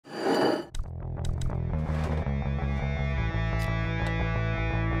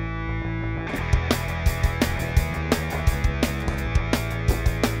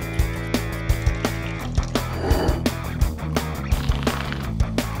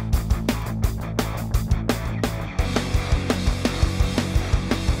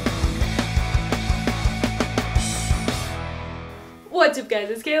What's up guys,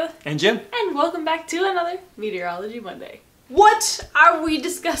 it's Kayla. And Jim. And welcome back to another Meteorology Monday. What are we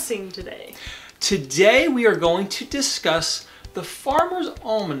discussing today? Today we are going to discuss the Farmer's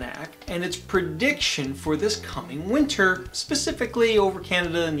Almanac and its prediction for this coming winter, specifically over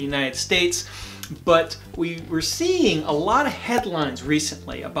Canada and the United States. But we were seeing a lot of headlines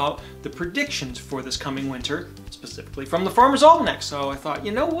recently about the predictions for this coming winter, specifically from the Farmer's Almanac. So I thought,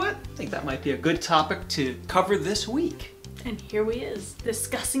 you know what? I think that might be a good topic to cover this week. And here we is,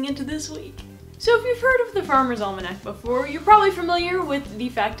 discussing it this week. So if you've heard of the Farmer's Almanac before, you're probably familiar with the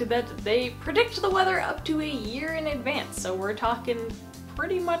fact that they predict the weather up to a year in advance. So we're talking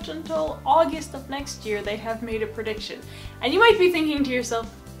pretty much until August of next year they have made a prediction. And you might be thinking to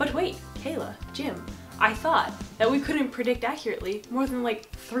yourself, but wait, Kayla, Jim, I thought that we couldn't predict accurately more than like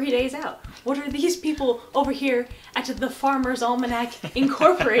 3 days out. What are these people over here at the Farmer's Almanac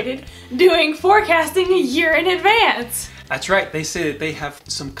Incorporated doing forecasting a year in advance? That's right, they say that they have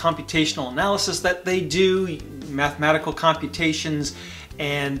some computational analysis that they do, mathematical computations,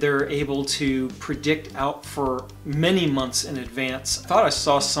 and they're able to predict out for many months in advance. I thought I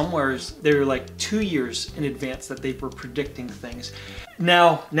saw somewhere they were like 2 years in advance that they were predicting things.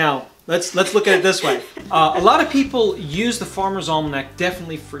 Now, let's look at it this way. A lot of people use the Farmer's Almanac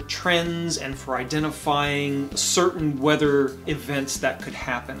definitely for trends and for identifying certain weather events that could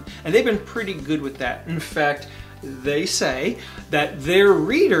happen. And they've been pretty good with that. In fact, they say that their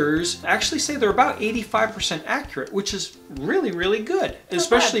readers actually say they're about 85% accurate, which is really, really good,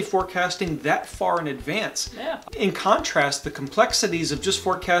 especially forecasting that far in advance. Yeah. In contrast, the complexities of just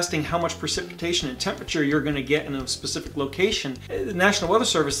forecasting how much precipitation and temperature you're going to get in a specific location, the National Weather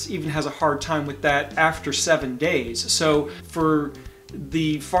Service even has a hard time with that after 7 days. So for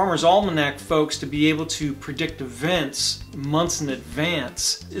the Farmer's Almanac folks to be able to predict events months in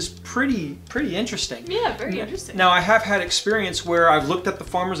advance is pretty interesting. Yeah, very interesting. Now I have had experience where I've looked at the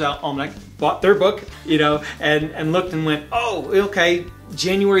Farmer's Almanac, bought their book, you know, and looked and went, oh, okay,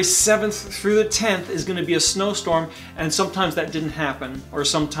 January 7th through the 10th is going to be a snowstorm, and sometimes that didn't happen, or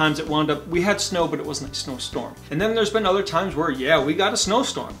sometimes it wound up, we had snow but it wasn't a snowstorm. And then there's been other times where, yeah, we got a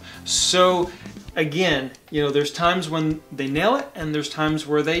snowstorm. So again, you know, there's times when they nail it and there's times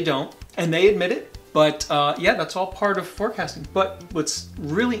where they don't, and they admit it. But yeah, that's all part of forecasting. But what's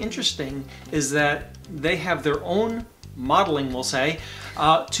really interesting is that they have their own modeling, we'll say,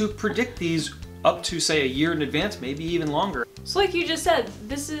 to predict these up to, say, a year in advance, maybe even longer. So like you just said,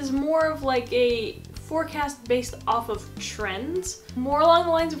 this is more of like a forecast based off of trends, more along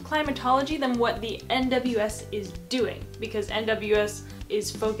the lines of climatology than what the NWS is doing, because NWS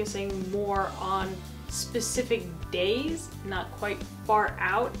is focusing more on specific days, not quite far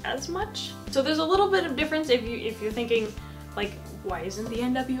out as much. So there's a little bit of difference if you're thinking, like, why isn't the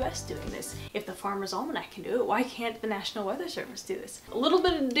NWS doing this? If the Farmer's Almanac can do it, why can't the National Weather Service do this? A little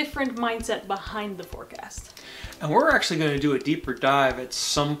bit of different mindset behind the forecast. And we're actually going to do a deeper dive at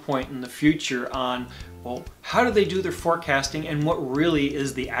some point in the future on, well, how do they do their forecasting and what really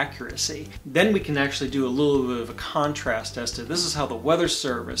is the accuracy? Then we can actually do a little bit of a contrast as to this is how the Weather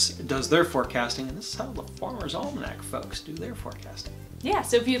Service does their forecasting and this is how the Farmer's Almanac folks do their forecasting. Yeah,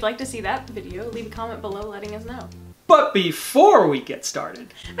 so if you'd like to see that video, leave a comment below letting us know. But before we get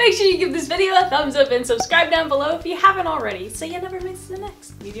started, make sure you give this video a thumbs up and subscribe down below if you haven't already, so you never miss the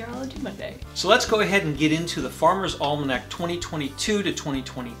next Meteorology Monday. So let's go ahead and get into the Farmer's Almanac 2022 to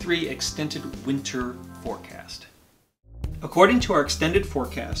 2023 Extended Winter Forecast. According to our extended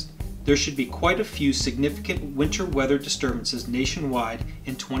forecast, there should be quite a few significant winter weather disturbances nationwide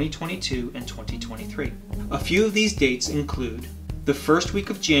in 2022 and 2023. A few of these dates include the first week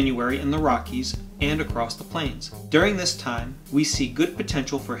of January in the Rockies and across the plains. During this time, we see good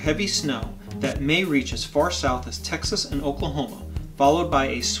potential for heavy snow that may reach as far south as Texas and Oklahoma, followed by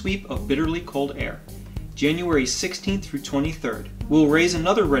a sweep of bitterly cold air. January 16th through 23rd will raise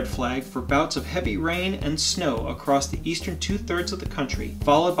another red flag for bouts of heavy rain and snow across the eastern two-thirds of the country,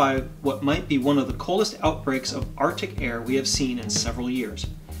 followed by what might be one of the coldest outbreaks of Arctic air we have seen in several years.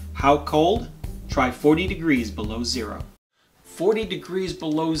 How cold? Try 40 degrees below zero. 40 degrees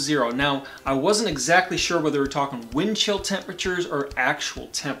below zero. Now, I wasn't exactly sure whether we were talking wind chill temperatures or actual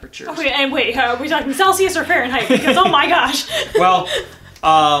temperatures. Okay, and wait, are we talking Celsius or Fahrenheit? Because oh my gosh! Well,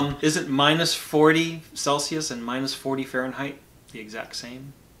 isn't minus 40 Celsius and minus 40 Fahrenheit the exact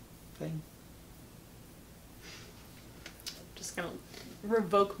same thing? Just gonna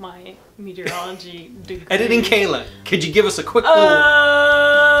revoke my meteorology degree. Editing Kayla, could you give us a quick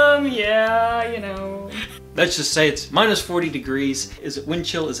yeah, you know. let's just say it's minus 40 degrees. Is it wind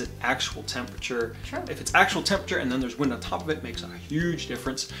chill? Is it actual temperature? Sure. If it's actual temperature and then there's wind on top of it, makes a huge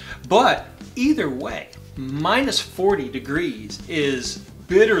difference. But either way, minus 40 degrees is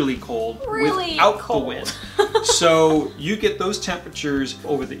bitterly cold without cold. the wind. So you get those temperatures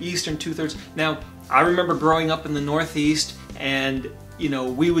over the eastern 2/3. Now, I remember growing up in the Northeast, and you know,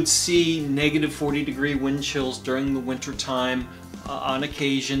 we would see negative 40-degree wind chills during the winter time on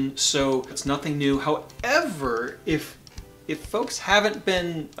occasion, so it's nothing new. However, if folks haven't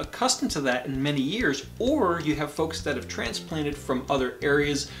been accustomed to that in many years, or you have folks that have transplanted from other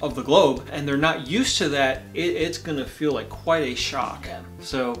areas of the globe and they're not used to that, it's gonna feel like quite a shock. Yeah.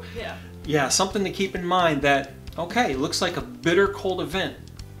 So yeah, something to keep in mind that, okay, looks like a bitter cold event,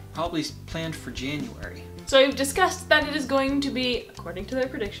 probably planned for January. So we've discussed that it is going to be, according to their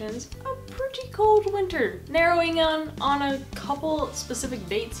predictions, a pretty cold winter, narrowing on a couple specific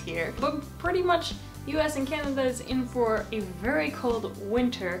dates here. But pretty much US and Canada is in for a very cold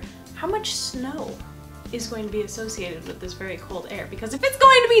winter. How much snow is going to be associated with this very cold air? Because if it's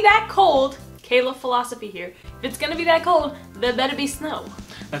going to be that cold, Kayla philosophy here, if it's going to be that cold, there better be snow.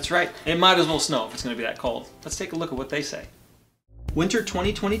 That's right. It might as well snow if it's going to be that cold. Let's take a look at what they say. Winter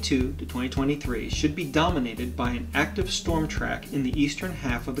 2022 to 2023 should be dominated by an active storm track in the eastern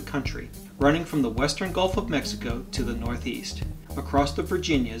half of the country, running from the western Gulf of Mexico to the northeast, across the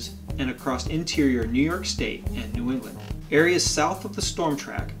Virginias, and across interior New York State and New England. Areas south of the storm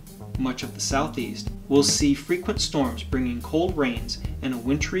track, much of the southeast, will see frequent storms bringing cold rains and a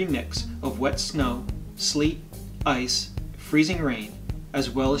wintry mix of wet snow, sleet, ice, freezing rain, as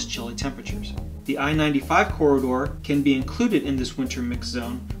well as chilly temperatures. The I-95 corridor can be included in this winter mix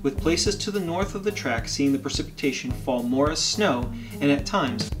zone, with places to the north of the track seeing the precipitation fall more as snow, and at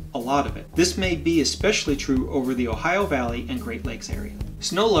times, a lot of it. This may be especially true over the Ohio Valley and Great Lakes area.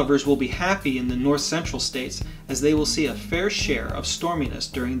 Snow lovers will be happy in the north central states, as they will see a fair share of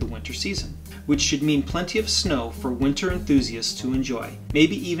storminess during the winter season, which should mean plenty of snow for winter enthusiasts to enjoy,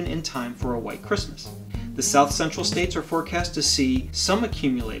 maybe even in time for a white Christmas. The south central states are forecast to see some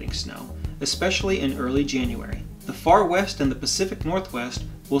accumulating snow, especially in early January. The far west and the Pacific Northwest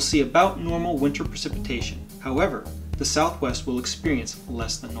will see about normal winter precipitation. However, the southwest will experience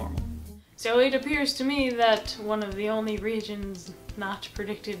less than normal. So it appears to me that one of the only regions not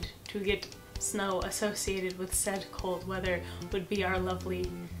predicted to get snow associated with said cold weather would be our lovely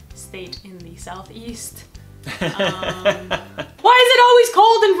state in the southeast. Why is it always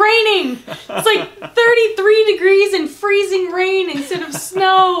cold and raining? It's like 33 degrees and freezing rain instead of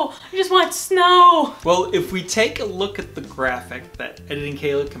snow. I just want snow. Well, if we take a look at the graphic that Editing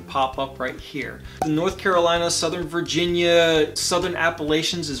Kayla can pop up right here, North Carolina, Southern Virginia, Southern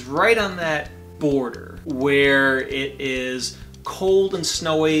Appalachians is right on that border where it is cold and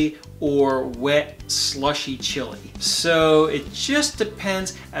snowy or wet, slushy, chilly. So it just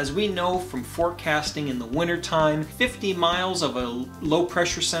depends. As we know from forecasting in the wintertime, 50 miles of a low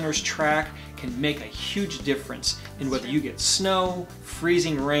pressure center's track can make a huge difference in whether you get snow,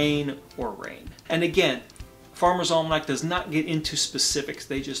 freezing rain, or rain. And again, Farmer's Almanac does not get into specifics.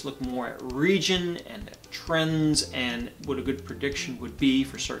 They just look more at region and at trends and what a good prediction would be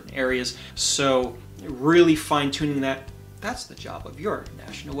for certain areas. So really fine-tuning that, that's the job of your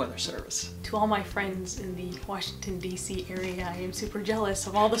National Weather Service. To all my friends in the Washington, D.C. area, I am super jealous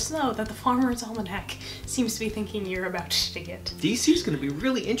of all the snow that the Farmer's Almanac seems to be thinking you're about to get. D.C. is going to be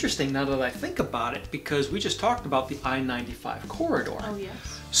really interesting now that I think about it, because we just talked about the I-95 corridor. Oh,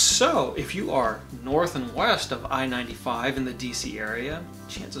 yes. So if you are north and west of I-95 in the D.C. area,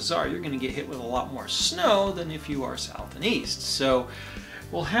 chances are you're going to get hit with a lot more snow than if you are south and east. So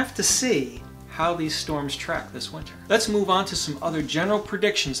we'll have to see how these storms track this winter. Let's move on to some other general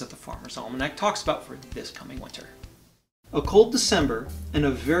predictions that the Farmer's Almanac talks about for this coming winter. A cold December and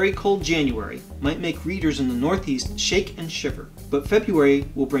a very cold January might make readers in the Northeast shake and shiver, but February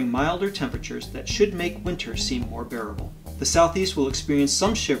will bring milder temperatures that should make winter seem more bearable. The Southeast will experience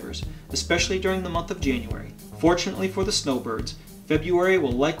some shivers, especially during the month of January. Fortunately for the snowbirds, February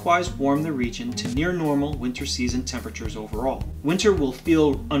will likewise warm the region to near normal winter season temperatures overall. Winter will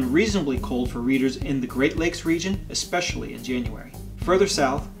feel unreasonably cold for readers in the Great Lakes region, especially in January. Further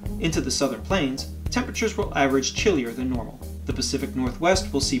south, into the southern plains, temperatures will average chillier than normal. The Pacific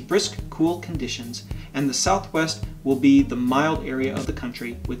Northwest will see brisk, cool conditions, and the Southwest will be the mild area of the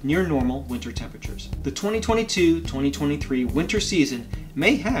country with near normal winter temperatures. The 2022-2023 winter season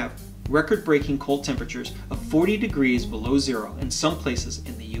may have record-breaking cold temperatures of 40 degrees below zero in some places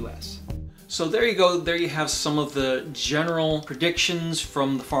in the U.S. So there you go, there you have some of the general predictions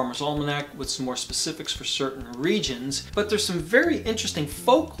from the Farmer's Almanac with some more specifics for certain regions. But there's some very interesting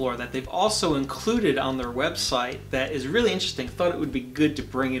folklore that they've also included on their website that is really interesting. Thought it would be good to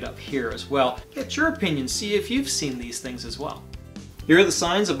bring it up here as well. Get your opinion, see if you've seen these things as well. Here are the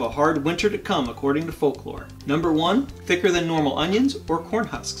signs of a hard winter to come according to folklore. Number 1, thicker than normal onions or corn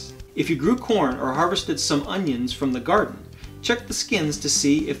husks. If you grew corn or harvested some onions from the garden, check the skins to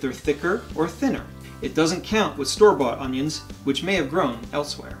see if they're thicker or thinner. It doesn't count with store-bought onions, which may have grown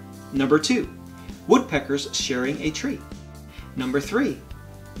elsewhere. Number 2, woodpeckers sharing a tree. Number 3,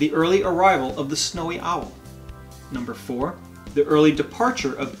 the early arrival of the snowy owl. Number 4, the early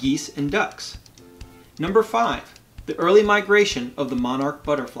departure of geese and ducks. Number 5, the early migration of the monarch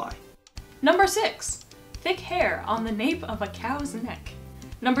butterfly. Number 6, thick hair on the nape of a cow's neck.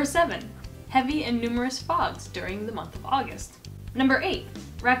 Number 7, heavy and numerous fogs during the month of August. Number 8,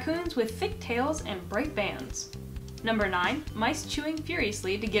 raccoons with thick tails and bright bands. Number 9, mice chewing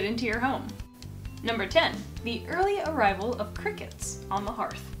furiously to get into your home. Number 10, the early arrival of crickets on the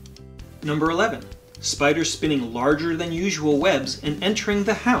hearth. Number 11, spiders spinning larger than usual webs and entering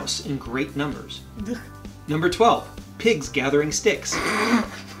the house in great numbers. Number 12, pigs gathering sticks.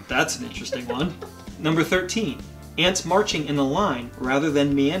 That's an interesting one. Number 13, ants marching in a line rather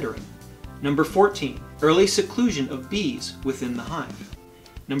than meandering. Number 14, early seclusion of bees within the hive.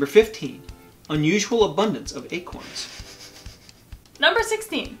 Number 15, unusual abundance of acorns. Number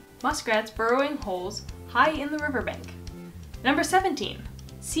 16, muskrats burrowing holes high in the riverbank. Number 17,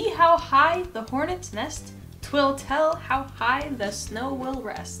 see how high the hornet's nest, 'twill tell how high the snow will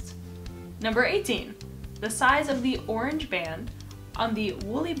rest. Number 18, the size of the orange band on the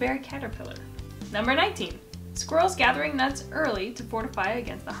woolly bear caterpillar. Number 19, squirrels gathering nuts early to fortify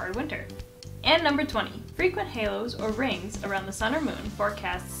against the hard winter. And number 20, frequent halos or rings around the sun or moon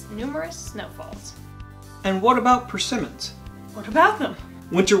forecasts numerous snowfalls. And what about persimmons? What about them?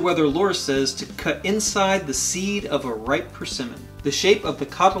 Winter weather lore says to cut inside the seed of a ripe persimmon. The shape of the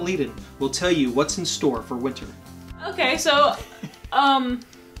cotyledon will tell you what's in store for winter. Okay, so,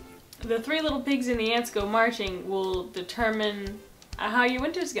 the 3 little pigs and the ants go marching will determine how your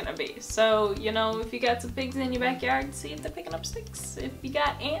winter's gonna be. So, you know, if you got some pigs in your backyard, see if they're picking up sticks. If you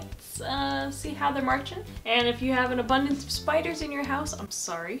got ants, see how they're marching. And if you have an abundance of spiders in your house, I'm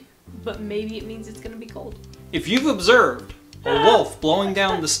sorry, but maybe it means it's gonna be cold. If you've observed a wolf blowing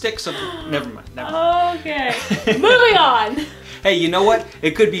down the sticks of... Never mind. Okay, moving on. Hey, you know what?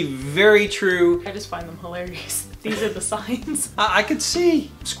 It could be very true. I just find them hilarious. These are the signs. I could see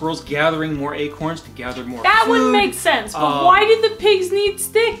squirrels gathering more acorns to gather more That food. wouldn't make sense, but why did the pigs need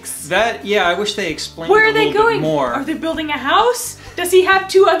sticks? Yeah, I wish they explained Where it are a they little going? bit more. Are they building a house? Does he have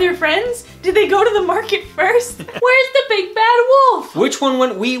 2 other friends? Did they go to the market first? Where's the big bad wolf? Which one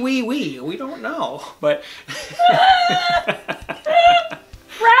went wee? We don't know, but... Wrap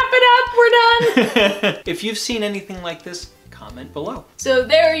it up, we're done! If you've seen anything like this, comment below. So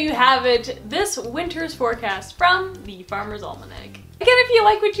there you have it, this winter's forecast from the Farmer's Almanac. Again, if you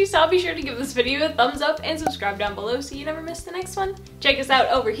like what you saw, be sure to give this video a thumbs up and subscribe down below so you never miss the next one. Check us out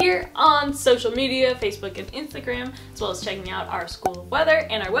over here on social media, Facebook and Instagram, as well as checking out our School of Weather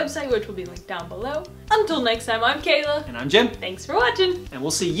and our website, which will be linked down below. Until next time, I'm Kayla. And I'm Jim. Thanks for watching. And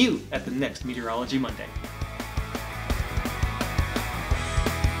we'll see you at the next Meteorology Monday.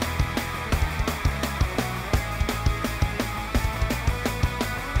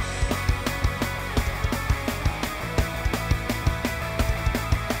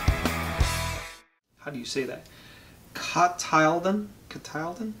 How do you say that? Cotyledon?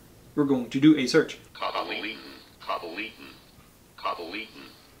 Cotyledon? We're going to do a search. Cotyledon, cotyledon, cotyledon,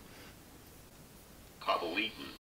 cotyledon.